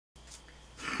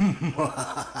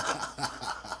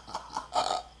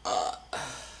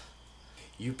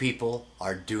You people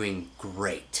are doing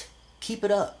great. Keep it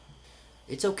up.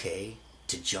 It's okay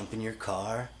to jump in your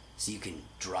car so you can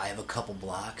drive a couple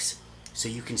blocks, so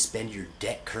you can spend your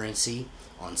debt currency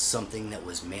on something that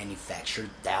was manufactured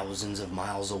thousands of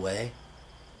miles away.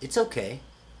 It's okay.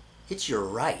 It's your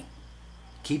right.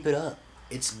 Keep it up.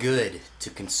 It's good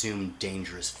to consume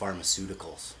dangerous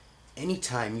pharmaceuticals.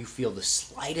 Anytime you feel the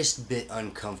slightest bit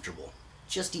uncomfortable,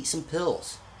 just eat some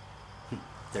pills.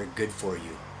 They're good for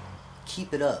you.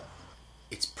 Keep it up.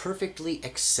 It's perfectly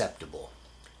acceptable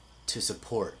to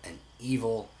support an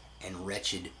evil and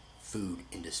wretched food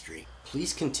industry.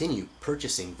 Please continue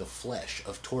purchasing the flesh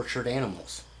of tortured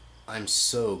animals. I'm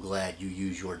so glad you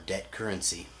use your debt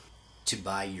currency to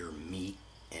buy your meat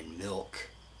and milk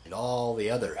and all the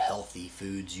other healthy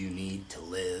foods you need to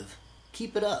live.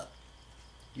 Keep it up.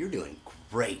 You're doing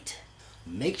great.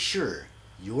 Make sure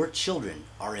your children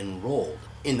are enrolled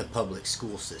in the public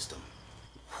school system.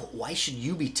 Why should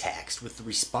you be taxed with the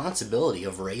responsibility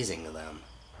of raising them?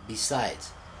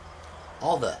 Besides,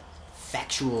 all the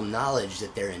factual knowledge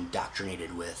that they're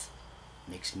indoctrinated with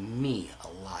makes me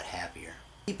a lot happier.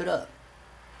 Keep it up.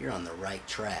 You're on the right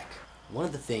track. One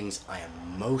of the things I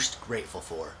am most grateful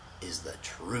for is the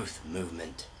truth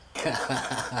movement.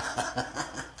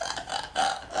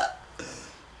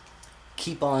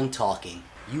 Keep on talking.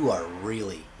 You are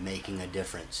really making a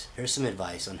difference. Here's some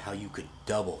advice on how you could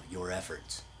double your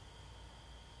efforts.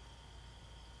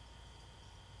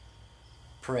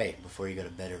 Pray before you go to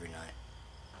bed every night.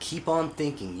 Keep on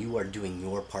thinking you are doing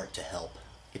your part to help.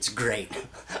 It's great.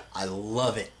 I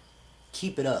love it.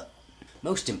 Keep it up.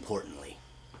 Most importantly,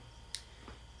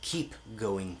 keep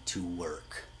going to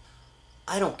work.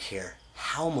 I don't care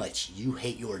how much you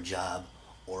hate your job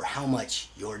or how much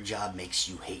your job makes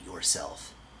you hate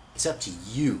yourself. It's up to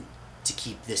you to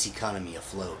keep this economy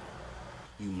afloat.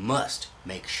 You must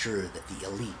make sure that the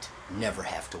elite never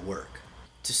have to work.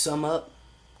 To sum up,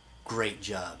 great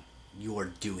job.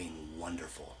 You're doing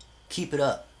wonderful. Keep it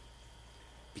up,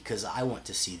 because I want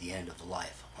to see the end of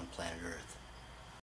life on planet Earth.